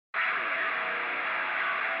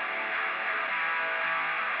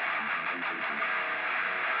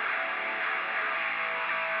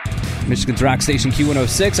Michigan's rock station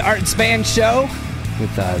Q106, Art and Span show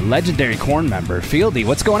with a legendary Korn member, Fieldy.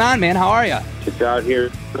 What's going on, man? How are you? Just out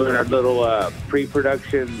here doing our little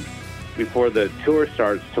pre-production before the tour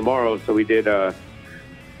starts tomorrow. So we did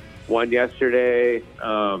one yesterday.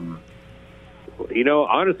 Honestly,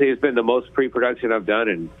 it's been the most pre-production I've done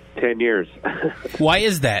in 10 years. Why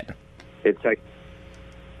is that? It's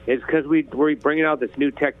because we're bringing out this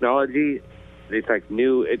new technology. It's like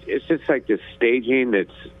new. It's just like this staging that's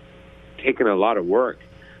taken a lot of work.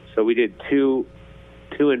 So we did two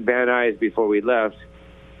in Van Nuys before we left,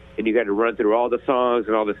 and you got to run through all the songs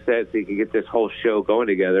and all the sets so you can get this whole show going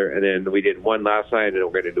together. And then we did one last night, and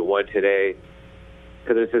we're going to do one today.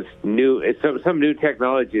 Because it's this new, it's some new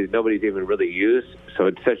technology that nobody's even really used. So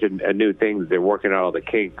it's such a new thing that they're working out all the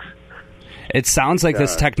kinks. It sounds like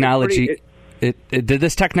this technology. Did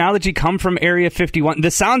this technology come from Area 51?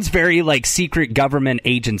 This sounds very like secret government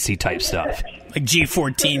agency type stuff, like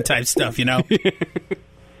G14 type stuff, you know.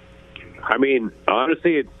 I mean,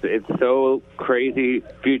 honestly, it's so crazy,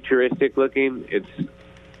 futuristic looking. It's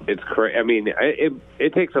crazy. I mean,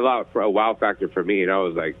 it takes a lot for a wow factor for me, and I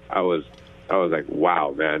was like,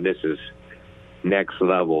 wow, man, this is next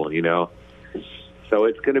level, you know? So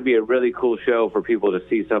it's going to be a really cool show for people to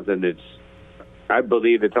see something that's, I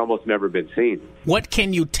believe, it's almost never been seen. What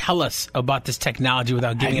can you tell us about this technology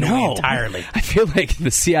without giving it away entirely? I feel like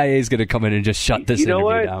the CIA is going to come in and just shut this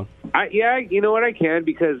interview down. You know what, I can,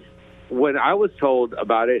 because when I was told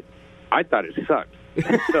about it, I thought it sucked.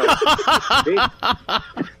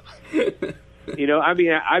 I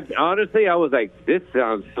mean, honestly, I was like, this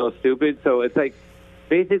sounds so stupid. So it's like,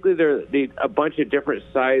 basically, they're a bunch of different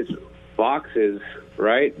size boxes,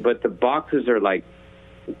 right? But the boxes are like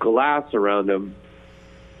glass around them,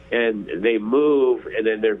 and they move, and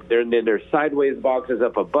then there's sideways boxes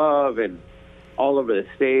up above and all over the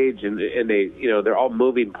stage, and they, they're all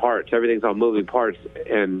moving parts. Everything's all moving parts,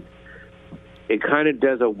 and it kind of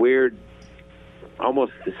does a weird,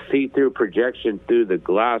 almost see-through projection through the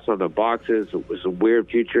glass on the boxes. It was a weird,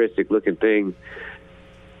 futuristic-looking thing.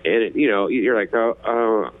 And, you're like,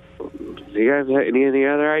 do you guys have any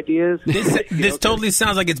other ideas? This totally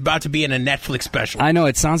sounds like it's about to be in a Netflix special. I know.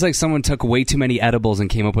 It sounds like someone took way too many edibles and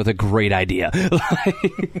came up with a great idea.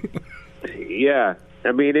 Yeah.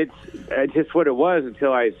 I mean, it's just what it was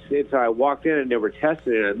until I walked in and they were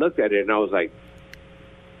testing it, and I looked at it, and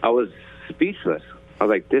I was speechless. I was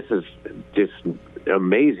like, this is just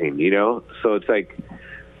amazing, So it's like,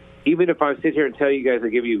 even if I sit here and tell you guys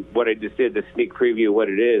and give you what I just did, the sneak preview of what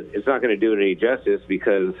it is, it's not going to do it any justice,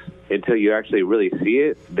 because until you actually really see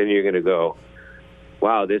it, then you're going to go,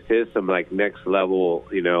 wow, this is some like next level,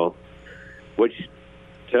 which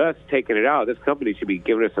to us, taking it out, this company should be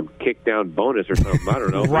giving us some kick down bonus or something. I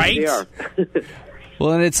don't know. Right? They are.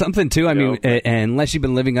 Well, and it's something, too. I mean, unless you've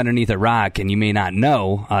been living underneath a rock, and you may not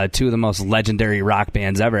know, two of the most legendary rock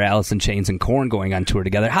bands ever, Alice in Chains and Korn, going on tour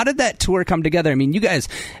together. How did that tour come together? I mean, you guys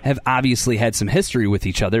have obviously had some history with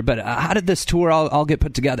each other, but how did this tour all get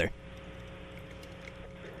put together?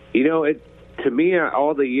 To me,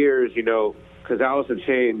 all the years, because Alice in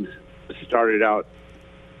Chains started out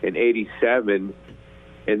in '87,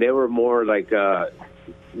 and they were more like...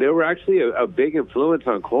 they were actually a big influence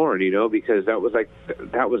on Korn, because there was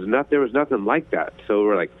nothing like that. So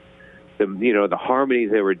we're like, the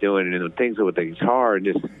harmonies they were doing and the things with the guitar, and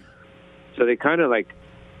just, so they kind of like,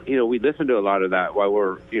 we listened to a lot of that while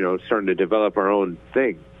we're, starting to develop our own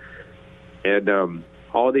thing. And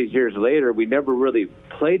all these years later, we never really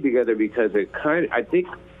played together, because I think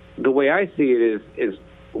the way I see it is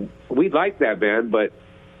we liked that band, but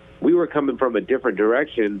we were coming from a different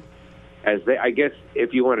direction. I guess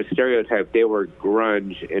if you want to stereotype, they were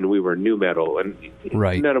grunge and we were nu metal, and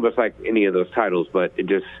right. None of us like any of those titles, but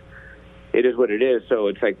it is what it is. So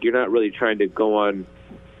it's like, you're not really trying to go on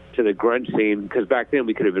to the grunge scene, because back then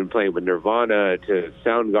we could have been playing with Nirvana to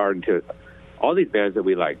Soundgarden to all these bands that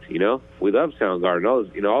we liked. We loved Soundgarden,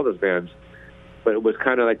 all those bands, but it was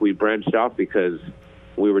kind of like we branched off because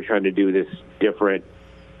we were trying to do this different,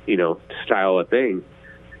 style of thing.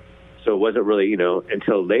 So it wasn't really,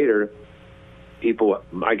 until later. People,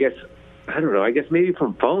 I guess maybe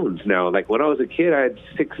from phones now. Like when I was a kid, I had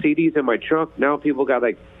 6 CDs in my trunk. Now people got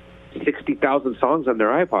like 60,000 songs on their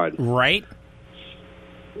iPod. Right.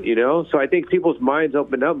 So I think people's minds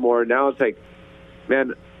opened up more. Now it's like,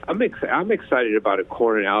 man, I'm excited about a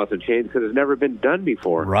Korn and Alice in Chains, because it's never been done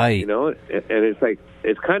before. Right. And it's like,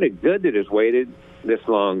 it's kind of good that it's waited this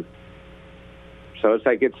long. So it's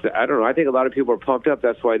like, I don't know. I think a lot of people are pumped up.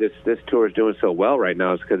 That's why this tour is doing so well right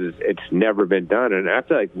now, is because it's never been done. And I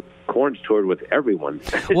feel like Korn's toured with everyone.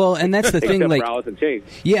 Well, and that's the thing, except like, for Alice in Chains.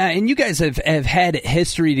 Yeah, and you guys have had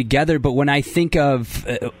history together, but when I think of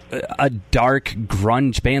a dark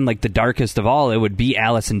grunge band, like the darkest of all, it would be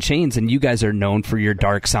Alice in Chains, and you guys are known for your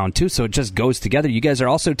dark sound too, so it just goes together. You guys are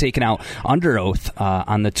also taking out Under Oath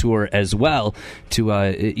on the tour as well.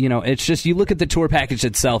 It's just, you look at the tour package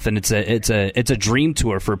itself, and it's a dream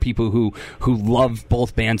tour for people who love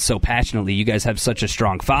both bands so passionately. You guys have such a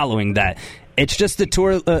strong following that it's just the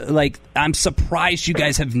tour. I'm surprised you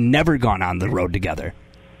guys have never gone on the road together.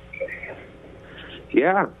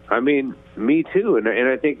 Yeah, I mean, me too, and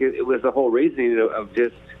I think it was the whole reasoning of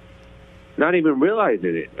just not even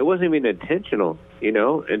realizing it. It wasn't even intentional,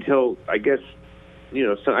 until I guess,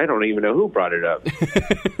 so I don't even know who brought it up.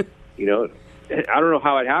 I don't know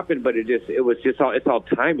how it happened, but it's all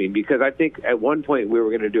timing, because I think at one point we were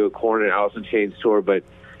going to do a Korn and Alice in Chains tour, but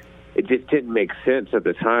it just didn't make sense at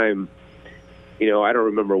the time. I don't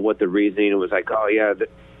remember what the reasoning. It was like, oh yeah,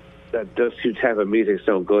 that those two type of musics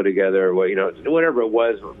don't go together, or whatever it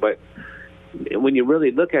was. But when you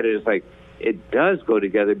really look at it, it's like it does go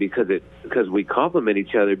together because we complement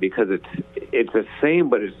each other, because it's the same,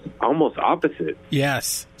 but it's almost opposite.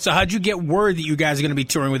 Yes. So how'd you get word that you guys are going to be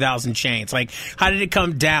touring with Alice in Chains? Like, how did it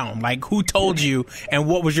come down? Like, who told you, and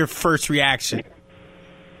what was your first reaction?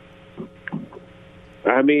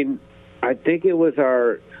 I mean, I think it was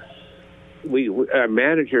our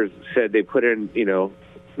managers said they put in,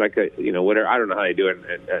 like whatever, I don't know how they do it,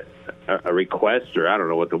 a request, or I don't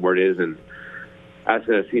know what the word is, and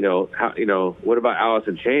asking us, how, what about Alice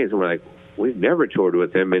in Chains? And we're like, we've never toured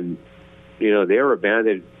with them, and they were a band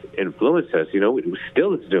that influenced us. We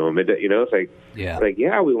still listen to them. It's like,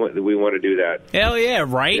 we want to do that. Hell yeah,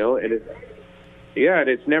 right? And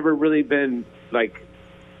it's never really been like,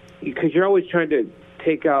 because you're always trying to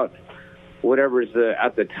take out whatever's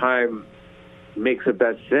at the time makes the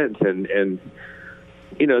best sense, and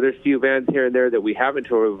there's few bands here and there that we haven't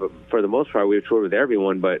toured with. For the most part, we've toured with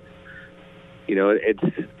everyone, but it's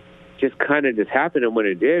just kind of just happened, and when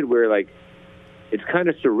it did, we're like, it's kind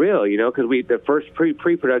of surreal, because the first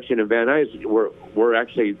pre-production in Van Nuys, we're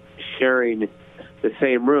actually sharing the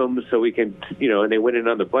same room, so we can, and they went in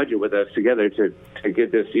on the budget with us together to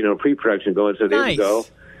get this, pre-production going, so they would go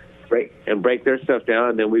break their stuff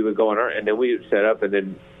down, and then we would go on and then we would set up,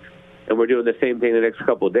 and we're doing the same thing the next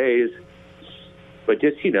couple of days. But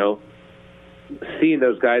just, seeing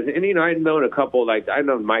those guys, and, I've known a couple, like, I've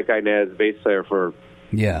known Mike Inez, bass player, for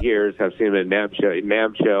years. I've seen him at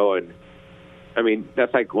NAMM show, and, I mean,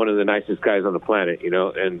 that's like one of the nicest guys on the planet,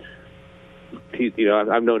 and,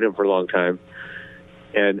 I've known him for a long time.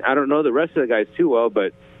 And I don't know the rest of the guys too well,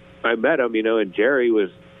 but I met him, and Jerry was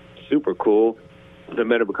super cool.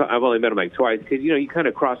 I've only met him like twice, because, you kind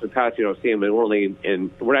of cross the paths, see him, and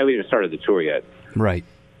we're not even started the tour yet. Right.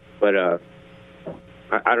 But,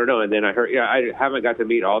 I don't know. And then I heard, I haven't got to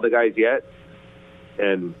meet all the guys yet,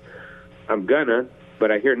 and I'm gonna,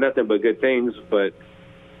 but I hear nothing but good things. But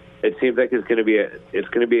it seems like it's gonna be a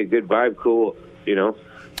good vibe, cool.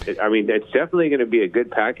 It's definitely gonna be a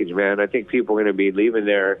good package, man. I think people are gonna be leaving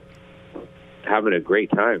there having a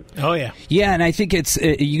great time. Oh yeah, yeah, and I think it's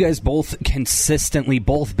you guys both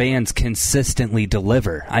bands consistently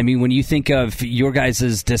deliver. I mean, when you think of your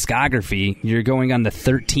guys' discography, you're going on the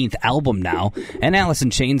 13th album now, and Alice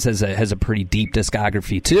in Chains has a pretty deep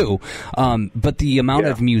discography too. But the amount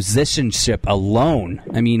of musicianship alone,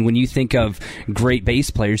 I mean, when you think of great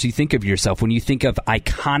bass players, you think of yourself. When you think of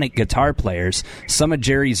iconic guitar players, some of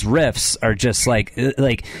Jerry's riffs are just like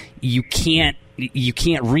you can't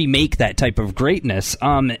remake that type of greatness.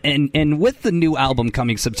 And with the new album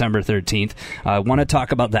coming September 13th, I want to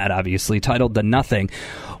talk about that, obviously, titled The Nothing.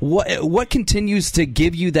 What continues to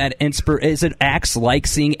give you that inspiration? Is it acts like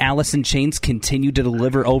seeing Alice in Chains continue to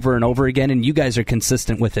deliver over and over again, and you guys are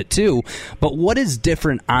consistent with it too, but what is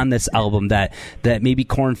different on this album that maybe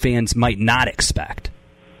Korn fans might not expect?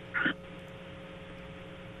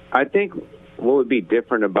 I think what would be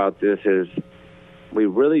different about this is we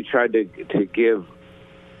really tried to give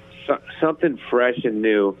something fresh and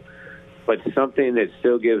new, but something that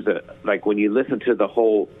still gives like when you listen to the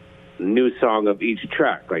whole new song of each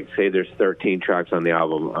track, like say there's 13 tracks on the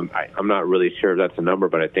album. I'm not really sure if that's a number,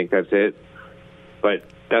 but I think that's it. But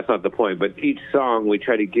that's not the point. But each song we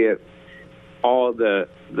try to get all the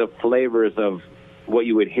flavors of what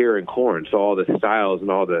you would hear in Korn, so all the styles and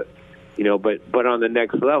all the, but on the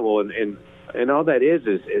next level, and all that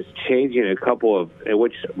is changing a couple of,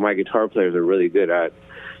 which my guitar players are really good at,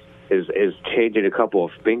 is changing a couple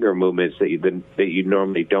of finger movements that you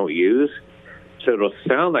normally don't use. So it'll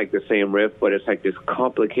sound like the same riff, but it's like this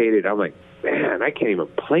complicated. I'm like, man, I can't even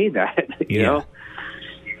play that, you know?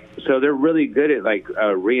 so they're really good at like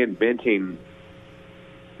reinventing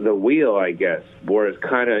the wheel, I guess, where it's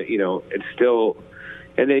kind of, it's still,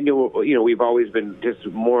 and then, we've always been just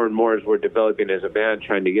more and more as we're developing as a band,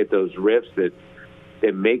 trying to get those riffs that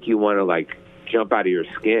make you want to like jump out of your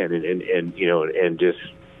skin and just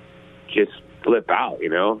flip out,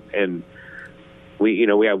 and we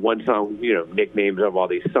have one song, nicknames of all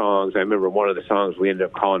these songs. I remember one of the songs we ended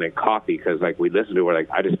up calling it Coffee because like we listened to it, we're like,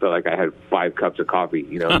 I just felt like I had 5 cups of coffee,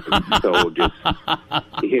 so just,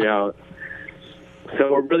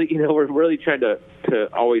 so we're really trying to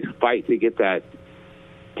always fight to get that,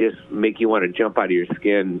 just make you want to jump out of your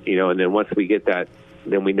skin, and then once we get that,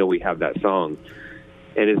 then we know we have that song.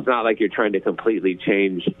 And it's not like you're trying to completely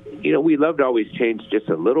change. We love to always change just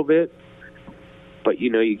a little bit, but,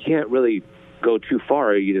 you can't really go too far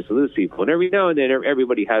or you just lose people. And every now and then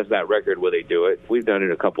everybody has that record where they do it. We've done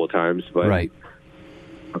it a couple of times, but right.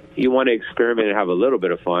 You want to experiment and have a little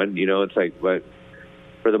bit of fun. It's like, but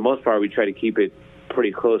for the most part, we try to keep it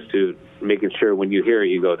pretty close to making sure when you hear it,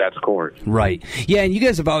 you go, that's Korn. Right. Yeah, and you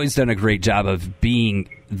guys have always done a great job of being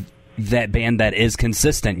that band that is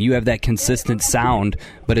consistent. You have that consistent sound,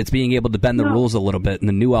 but it's being able to bend the rules a little bit in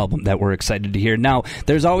the new album that we're excited to hear. Now,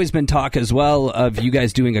 there's always been talk as well of you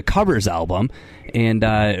guys doing a covers album, and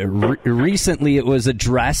recently it was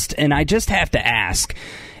addressed, and I just have to ask,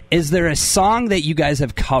 is there a song that you guys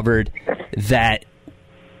have covered that,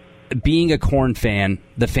 being a Korn fan,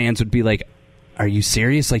 the fans would be like, are you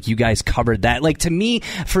serious? Like, you guys covered that? Like, to me,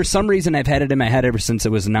 for some reason, I've had it in my head ever since it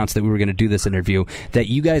was announced that we were going to do this interview, that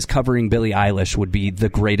you guys covering Billie Eilish would be the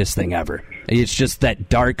greatest thing ever. It's just that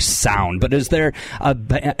dark sound. But is there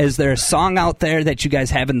a song out there that you guys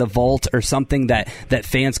have in the vault or something that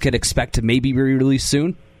fans could expect to maybe be released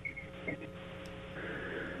soon?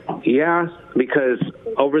 Yeah, because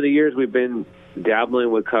over the years we've been dabbling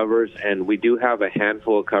with covers, and we do have a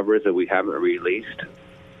handful of covers that we haven't released.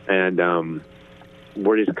 And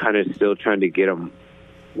we're just kind of still trying to get them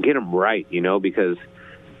right, because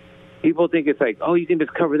people think it's like, oh, you can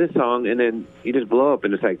just cover this song and then you just blow up,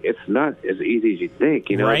 and it's like, it's not as easy as you think,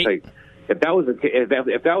 Right. It's like, if that was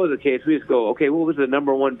the case, we just go, okay, what was the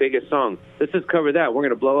number one biggest song? Let's just cover that. We're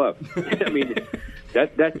going to blow up. I mean,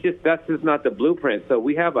 that's just not the blueprint. So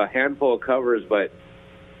we have a handful of covers, but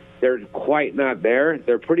they're quite not there.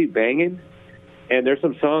 They're pretty banging, and there's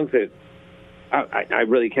some songs that I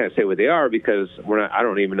really can't say what they are because I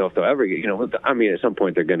don't even know if they'll ever get, at some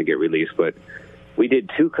point they're going to get released, but we did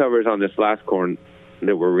 2 covers on this last Korn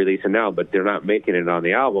that we're releasing now, but they're not making it on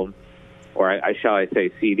the album, or I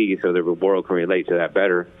say CD, so the world can relate to that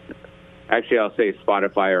better. Actually, I'll say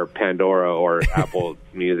Spotify or Pandora or Apple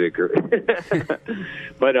Music,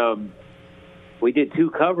 but we did 2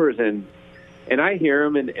 covers, and I hear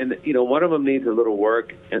them, and one of them needs a little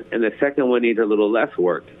work, and the second one needs a little less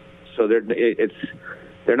work. So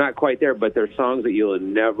they're not quite there, but they're songs that you'll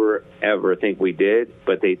never, ever think we did,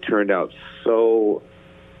 but they turned out so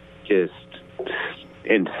just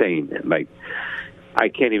insane. Like,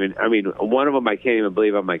 one of them I can't even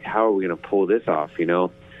believe. I'm like, how are we going to pull this off,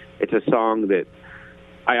 It's a song that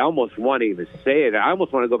I almost want to even say it. I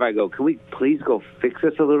almost want to go back and go, can we please go fix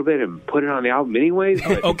this a little bit and put it on the album anyways?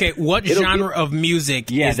 Okay, what genre of music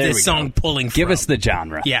is this song pulling from? Give us the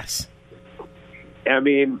genre. Yes.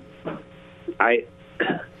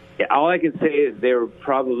 All I can say is they were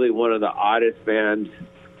probably one of the oddest bands.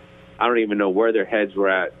 I don't even know where their heads were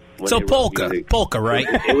at. So polka, right?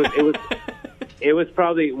 It was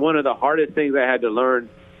probably one of the hardest things I had to learn.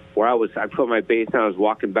 Where I put my bass down, I was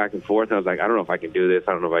walking back and forth, and I was like, I don't know if I can do this.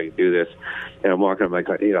 And I'm walking, I'm like,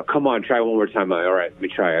 come on, try one more time. I'm like, all right, let me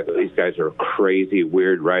try. These guys are crazy,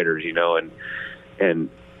 weird writers, and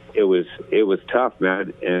it was tough,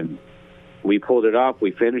 man. And we pulled it off.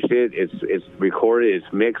 We finished it. It's recorded.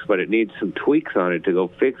 It's mixed, but it needs some tweaks on it to go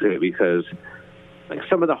fix it because, like,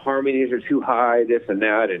 some of the harmonies are too high, this and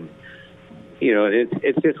that, and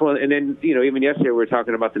it's just one. And then even yesterday we were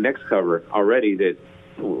talking about the next cover already that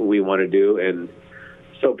we want to do, and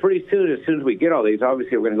so pretty soon, as soon as we get all these,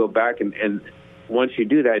 obviously we're going to go back and once you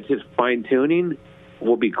do that, it's just fine tuning.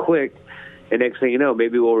 We'll be quick, and next thing you know,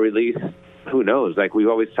 maybe we'll release. Who knows? Like we've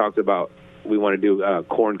always talked about. We want to do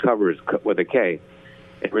Korn covers with a K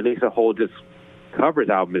and release a whole just covers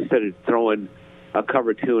album instead of throwing a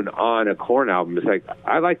cover tune on a Korn album. It's like,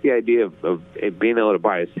 I like the idea of it being able to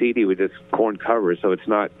buy a CD with just Korn covers, so it's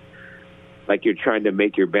not like you're trying to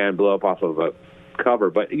make your band blow up off of a cover.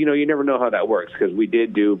 But, you never know how that works because we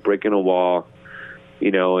did do Brick in a Wall,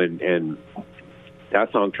 and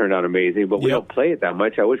that song turned out amazing, but we don't play it that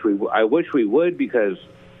much. I wish we would because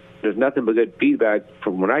there's nothing but good feedback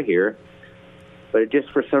from what I hear. but it just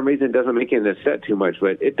for some reason doesn't make it in the set too much.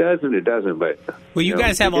 But it does and it doesn't. But well, you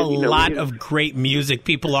guys have a lot of great music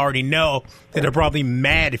people already know that are probably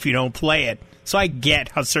mad if you don't play it. So I get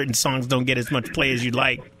how certain songs don't get as much play as you'd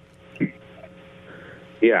like.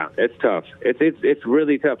 Yeah, it's tough. It's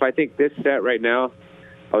really tough. I think this set right now,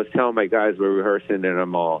 I was telling my guys we're rehearsing, and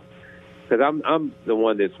I'm all, because I'm the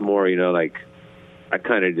one that's more, like, I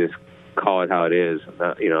kind of just call it how it is.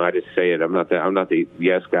 I just say it. I'm not the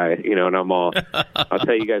yes guy, and I'm all. I'll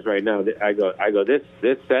tell you guys right now. I go.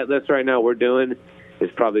 This set list right now we're doing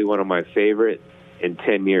is probably one of my favorite in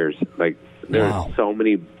 10 years. Like, there's so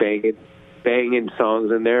many banging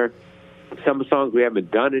songs in there. Some songs we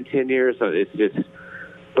haven't done in 10 years. So it's just,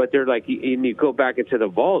 but they're like, and you go back into the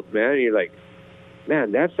vault, man. And you're like,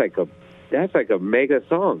 man, that's like a mega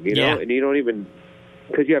song, and you don't even.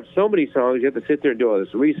 Because you have so many songs, you have to sit there and do all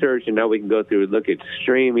this research, and now we can go through and look at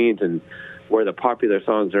streamings and where the popular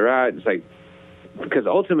songs are at. It's like, because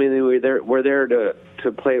ultimately we're there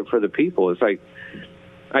to play it for the people. It's like,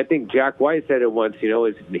 I think Jack White said it once,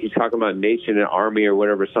 he's talking about Nation and Army or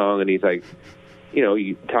whatever song, and he's like,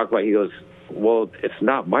 you talk about, he goes, well, it's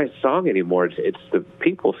not my song anymore, it's the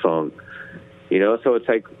people's song. So it's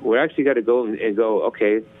like, we actually got to go and go,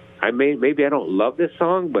 okay, maybe I don't love this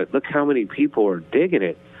song, but look how many people are digging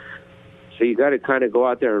it. So you got to kind of go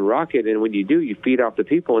out there and rock it, and when you do, you feed off the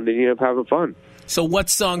people, and then you end up having fun. So what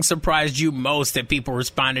song surprised you most that people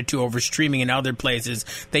responded to over streaming and other places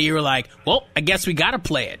that you were like, well, I guess we got to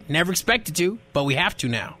play it. Never expected to, but we have to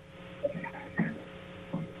now?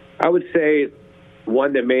 I would say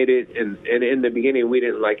one that made it, and in the beginning we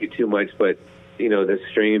didn't like it too much, but, the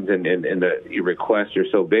streams and the requests are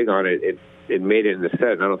so big on it, it made it in the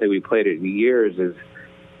set, and I don't think we played it in years,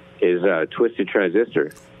 is Twisted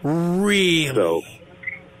Transistor. Really? So,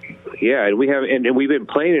 yeah, and we've been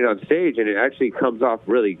playing it on stage, and it actually comes off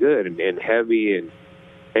really good and heavy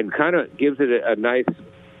and kind of gives it a nice,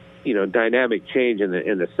 dynamic change in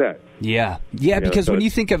the set. Yeah, because so when you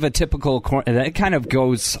think of a typical Korn, that kind of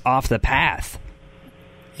goes off the path.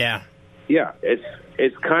 Yeah. Yeah,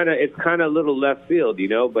 it's kind of a little left field,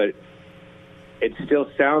 but it still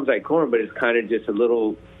sounds like Korn, but it's kind of just a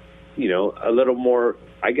little more,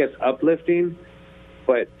 I guess, uplifting.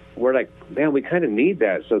 But we're like, man, we kind of need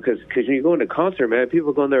that. So because when you go into concert, man,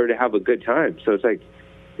 people go in there to have a good time. So it's like,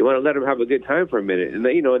 you want to let them have a good time for a minute. And,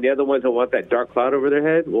 and the other ones that want that dark cloud over their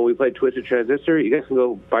head, when we play Twisted Transistor, you guys can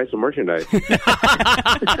go buy some merchandise.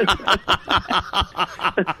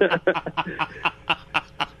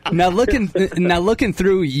 Now looking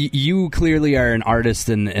through, you clearly are an artist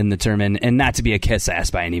in the term, and not to be a kiss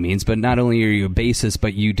ass by any means, but not only are you a bassist,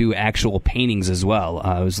 but you do actual paintings as well.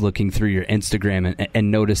 I was looking through your Instagram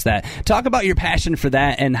and noticed that. Talk about your passion for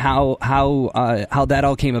that and how that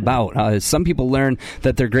all came about. Some people learn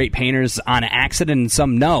that they're great painters on accident, and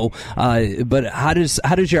some no. But how does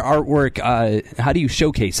your artwork? How do you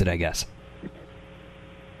showcase it? I guess.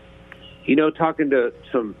 Talking to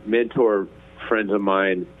some mentor friends of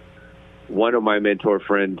mine. One of my mentor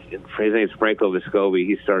friends, his name is Franco Vescovi.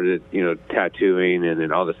 He started, tattooing, and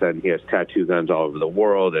then all of a sudden he has tattoo guns all over the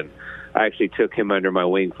world. And I actually took him under my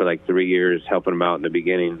wing for like 3 years, helping him out in the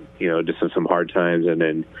beginning, just in some hard times. And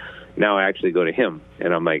then now I actually go to him,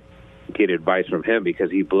 and I'm like, get advice from him because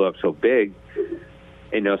he blew up so big.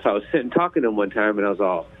 And, so I was sitting talking to him one time, and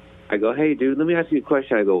I go, hey, dude, let me ask you a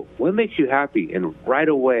question. I go, what makes you happy? And right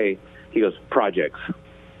away he goes, projects.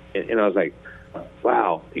 And I was like,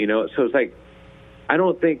 wow, so it's like, I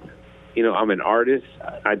don't think, I'm an artist.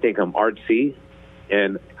 I think I'm artsy,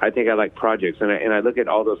 and I think I like projects. And I look at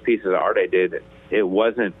all those pieces of art I did.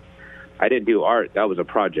 I didn't do art. That was a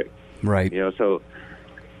project. Right. So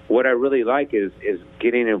what I really like is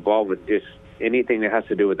getting involved with just anything that has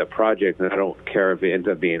to do with a project. And I don't care if it ends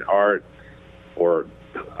up being art or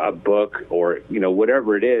a book or,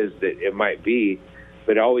 whatever it is that it might be.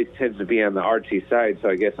 But it always tends to be on the artsy side, so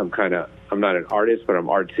I guess I'm not an artist, but I'm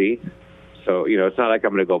artsy. So, it's not like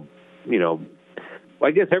I'm going to go, well, I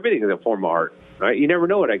guess everything is a form of art, right? You never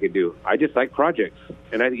know what I could do. I just like projects.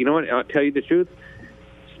 And I'll tell you the truth.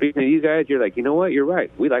 Speaking to you guys, you're like, you know what? You're right.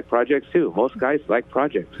 We like projects, too. Most guys like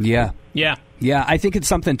projects. Yeah. Yeah. Yeah, I think it's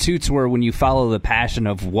something, too, to where when you follow the passion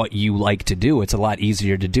of what you like to do, it's a lot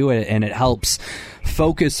easier to do it, and it helps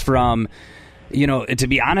focus from... to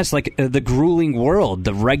be honest, like the grueling world,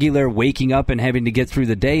 the regular waking up and having to get through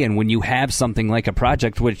the day. And when you have something like a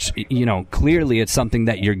project, which, clearly it's something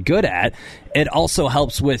that you're good at, it also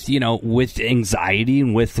helps with, with anxiety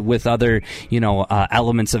and with other,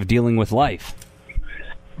 elements of dealing with life.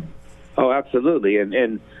 Oh, absolutely.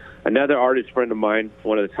 And another artist friend of mine,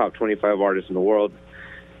 one of the top 25 artists in the world,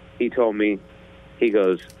 he told me, he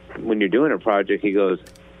goes, when you're doing a project, he goes,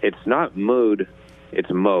 it's not mood, it's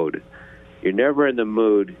mode. You're never in the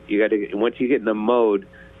mood. You got to, once you get in the mode,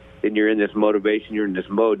 then you're in this motivation, you're in this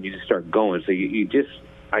mode, and you just start going. So you just,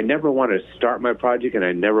 I never want to start my project, and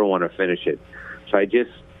I never want to finish it. So I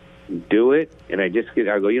just do it, and I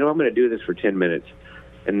go, you know, I'm going to do this for 10 minutes.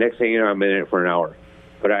 And next thing you know, I'm in it for an hour.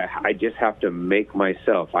 But I just have to make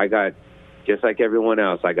myself. I got, just like everyone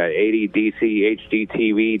else, I got ADDC, HD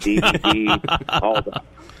TV, DVD, all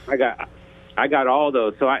the, I got all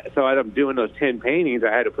those. So as I'm doing those 10 paintings,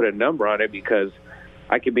 I had to put a number on it because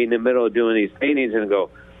I could be in the middle of doing these paintings and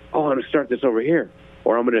go, oh, I'm going to start this over here,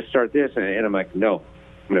 or I'm going to start this, and I'm like, no,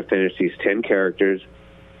 I'm going to finish these 10 characters,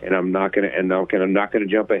 and I'm not going to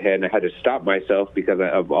jump ahead. And I had to stop myself because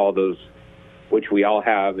of all those, which we all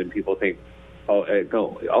have, and people think,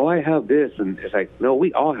 I have this, and it's like, no,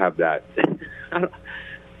 we all have that.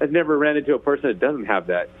 I've never ran into a person that doesn't have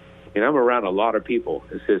that. And I'm around a lot of people.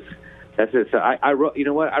 It's just, that's just, I wrote, you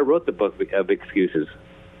know what? I wrote the book of excuses.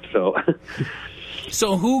 So.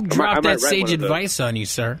 So who dropped that sage advice on you,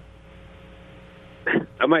 sir?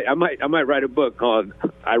 I might write a book called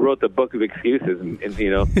 "I Wrote the Book of Excuses," and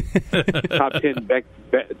you know, top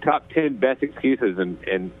 10 best excuses,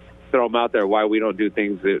 and throw them out there why we don't do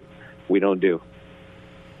things that we don't do.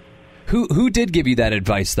 Who did give you that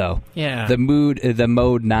advice though? Yeah, the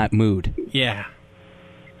mode, not mood. Yeah,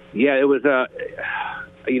 it was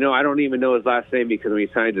you know, I don't even know his last name because when he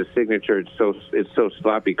signed his signature, it's so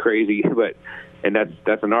sloppy, crazy, but. And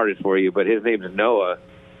that's an artist for you, but his name is Noah.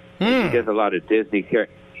 He does a lot of Disney.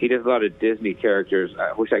 He does a lot of Disney characters.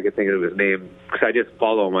 I wish I could think of his name because I just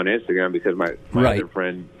follow him on Instagram because my other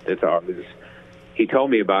friend that's an artist, he told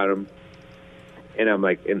me about him, and I'm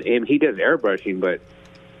like, and he does airbrushing, but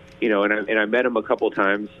you know, and I met him a couple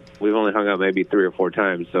times. We've only hung out maybe 3 or 4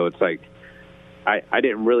 times, so it's like I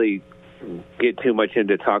didn't really get too much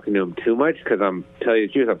into talking to him too much because I'm telling you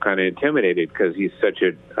the truth, I'm kind of intimidated because he's such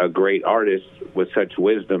a great artist with such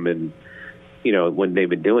wisdom, and you know, when they've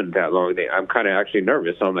been doing it that long, I'm kind of actually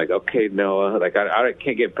nervous. So I'm like, okay, Noah, like I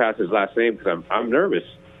can't get past his last name because I'm nervous.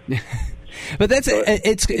 But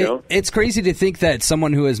it's crazy to think that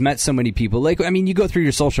someone who has met so many people, like, I mean, you go through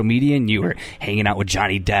your social media and you were hanging out with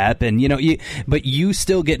Johnny Depp, and you know, but you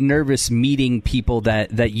still get nervous meeting people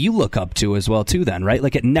that you look up to as well too. Then, right?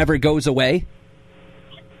 Like, it never goes away.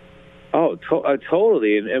 Oh,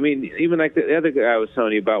 totally. And I mean, even like the other guy I was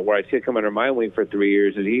telling you about, where I did come under my wing for 3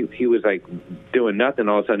 years, and he was like doing nothing.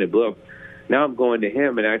 All of a sudden, it blew up. Now I'm going to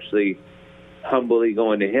him and actually humbly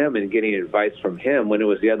going to him and getting advice from him when it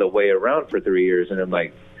was the other way around for 3 years. And I'm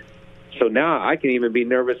like, so now I can even be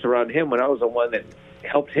nervous around him when I was the one that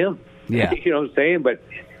helped him. Yeah. You know what I'm saying? But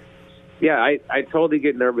yeah, I totally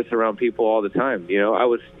get nervous around people all the time. You know, I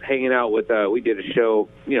was hanging out with, we did a show,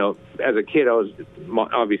 you know, as a kid, I was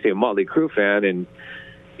obviously a Motley Crue fan, and,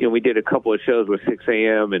 you know, we did a couple of shows with 6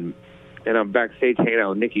 a.m. and I'm backstage hanging out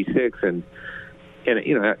with Nikki Sixx, and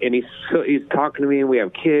you know, and he's talking to me, and we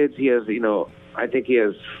have kids. He has, you know, I think he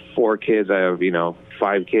has 4 kids. I have, you know,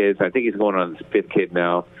 5 kids. I think he's going on his 5th kid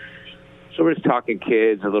now. So we're just talking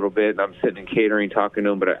kids a little bit, and I'm sitting in catering talking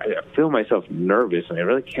to him, but I feel myself nervous, and I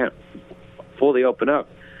really can't fully open up.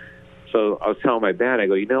 So I was telling my band, I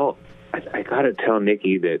go, you know, I got to tell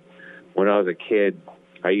Nikki that when I was a kid,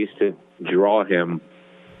 I used to draw him,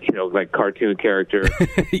 you know, like cartoon character.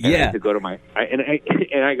 Yeah. I used to go to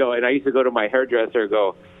I used to go to my hairdresser,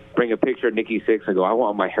 go bring a picture of Nikki Sixx, and go, I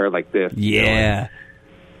want my hair like this. Yeah.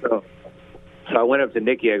 You know? So I went up to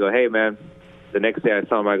Nikki. I go, hey man. The next day I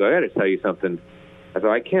saw him. I go, I got to tell you something. I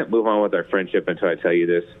thought, I can't move on with our friendship until I tell you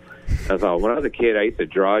this. I thought, when I was a kid, I used to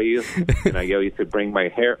draw you, and I used to bring my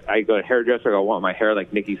hair. I go to hairdresser. I go, I want my hair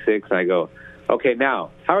like Nikki Sixx. And I go, okay,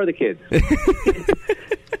 now how are the kids?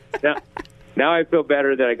 Now I feel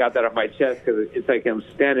better that I got that off my chest, because it's like I'm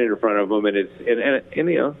standing in front of them, and it's and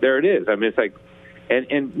you know, there it is. I mean, it's like,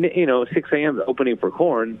 and you know, 6 a.m. is opening for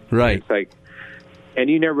Korn, right? It's like, and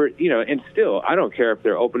you never, you know, and still, I don't care if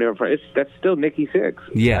they're opening in front. That's still Nikki Sixx.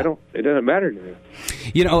 Yeah, it doesn't matter to me.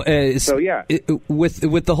 You know, so yeah,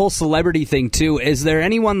 with the whole celebrity thing too, is there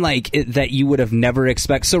anyone like that you would have never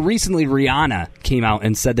expected? So recently, Rihanna came out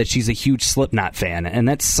and said that she's a huge Slipknot fan, and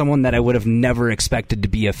that's someone that I would have never expected to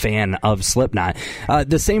be a fan of Slipknot.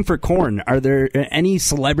 The same for Korn. Are there any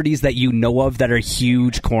celebrities that you know of that are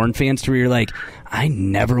huge Korn fans to where you're like, I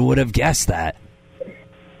never would have guessed that?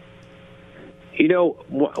 You know,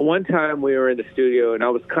 one time we were in the studio, and I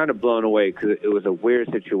was kind of blown away because it was a weird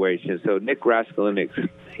situation. So Nick Raskulinecz,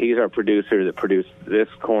 he's our producer that produced this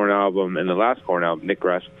Korn album and the last Korn album, Nick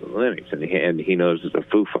Raskulinecz, and he knows the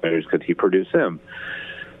Foo Fighters because he produced them.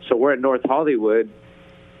 So we're at North Hollywood,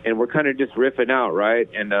 we're kind of just riffing out, right?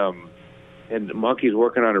 And Monkey's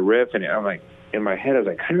working on a riff, and I'm like, in my head, I was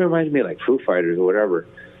like, kind of reminds me of like Foo Fighters or whatever.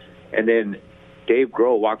 And then Dave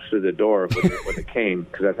Grohl walks through the door with a cane,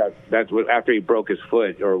 because that's what, after he broke his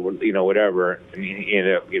foot or whatever. And he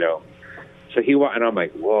ended up, so and I'm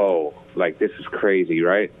like, whoa, like this is crazy,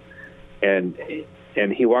 right? And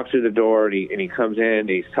he walks through the door and he comes in and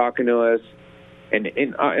he's talking to us.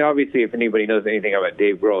 And obviously, if anybody knows anything about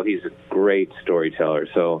Dave Grohl, he's a great storyteller.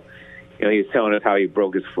 So, he's telling us how he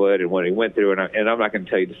broke his foot and what he went through. And I'm not going to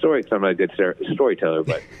tell you the story because I'm not a good storyteller,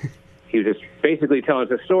 but he was just basically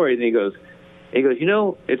telling us a story. And he goes,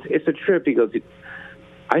 it's a trip. He goes,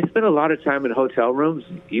 I spent a lot of time in hotel rooms,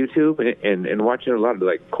 YouTube, and watching a lot of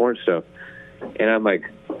like Korn stuff. And I'm like,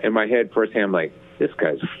 in my head, firsthand, I'm like, this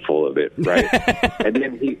guy's full of it, right? And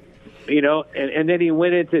then he, and then he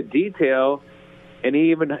went into detail. And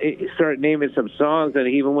he started naming some songs, and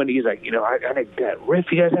even when he's like, I think that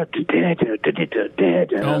riff you guys have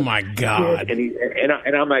to. Oh my God! And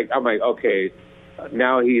I'm like, okay,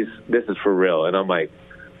 now this is for real. And I'm like,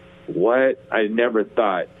 what? I never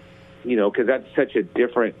thought, because that's such a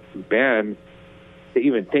different band to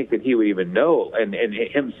even think that he would even know. And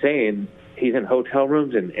him saying he's in hotel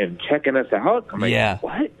rooms and checking us out. I'm like, yeah.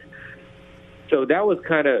 What? So that was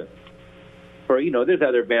kind of. There's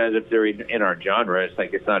other bands if they're in our genre. It's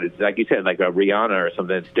like, it's not, it's like you said, like a Rihanna or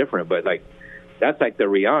something that's different. But like, that's like the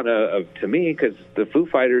Rihanna Mm-hmm. to me, because the Foo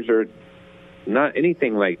Fighters are not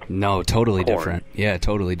anything like. No, totally Korn. different. Yeah,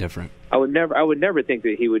 totally different. I would never think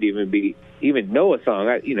that he would even know a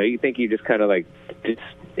song. You think he just kind of like,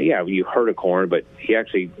 you heard of Korn, but he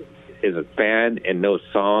actually is a fan and knows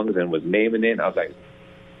songs and was naming it. And I was like,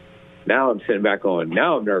 now I'm sitting back going,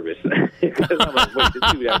 now I'm nervous because I'm like, wait,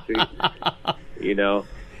 this dude actually,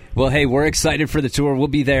 Well, hey, we're excited for the tour. We'll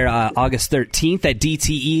be there August 13th at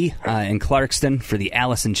DTE in Clarkston for the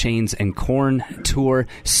Alice in Chains and Korn tour.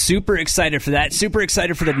 Super excited for that. Super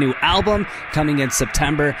excited for the new album coming in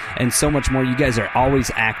September and so much more. You guys are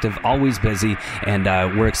always active, always busy, and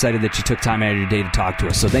we're excited that you took time out of your day to talk to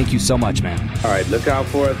us. So thank you so much, man. All right, look out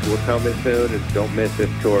for us. We'll come in soon, and don't miss this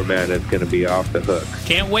tour, man. It's going to be off the hook.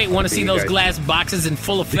 Can't wait. Want to see those glass boxes in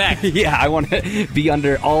full effect. Yeah, I want to be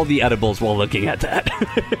under all the edibles while looking at that.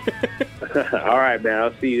 All right, man.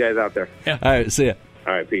 I'll see you guys out there. Yeah. All right, see ya.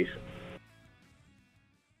 All right, peace.